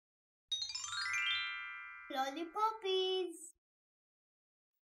Lollipuppies!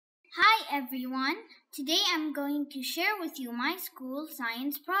 Hi everyone! Today I'm going to share with you my school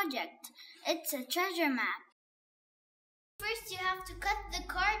science project. It's a treasure map. First you have to cut the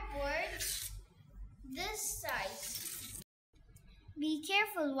cardboard this size. Be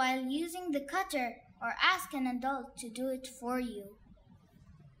careful while using the cutter or ask an adult to do it for you.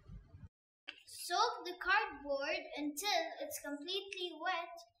 Soak the cardboard until it's completely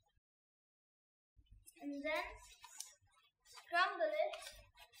wet and then crumble it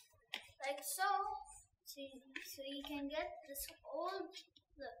like so you can get this old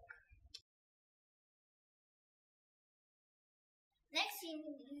look. Next you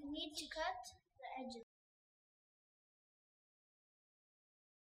need to cut the edges.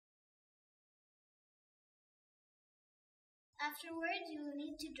 Afterwards you will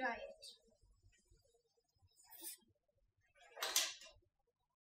need to dry it.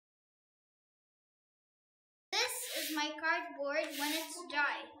 This is my cardboard when it's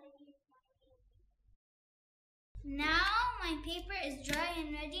dry. Now my paper is dry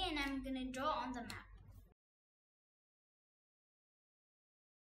and ready and I'm going to draw on the map.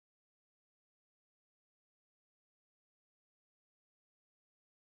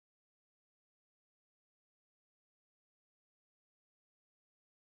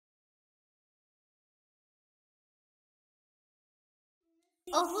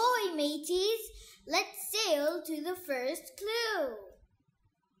 Ahoy, mateys! Let's sail to the first clue.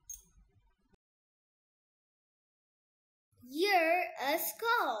 You're a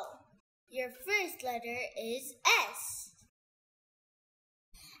skull. Your first letter is S.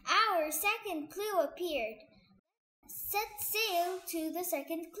 Our second clue appeared. Set sail to the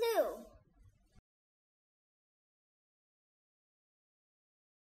second clue.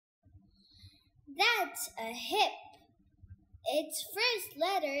 That's a hip. Its first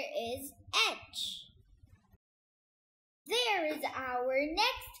letter is H. There is our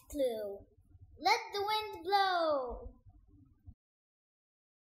next clue. Let the wind blow.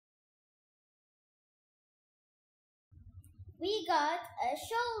 We got a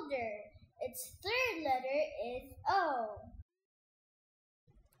shoulder. Its third letter is O.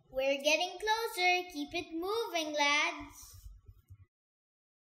 We're getting closer. Keep it moving, lads.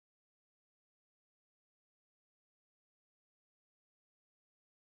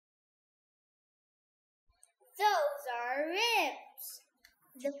 Those are ribs.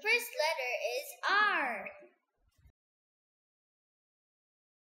 The first letter is R.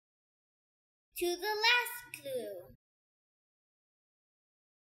 To the last clue.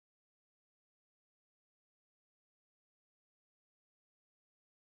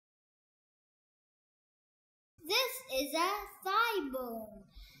 This is a thigh bone.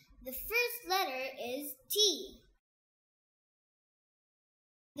 The first letter is T.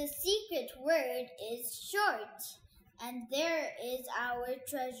 The secret word is short, and there is our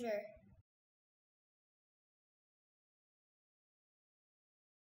treasure.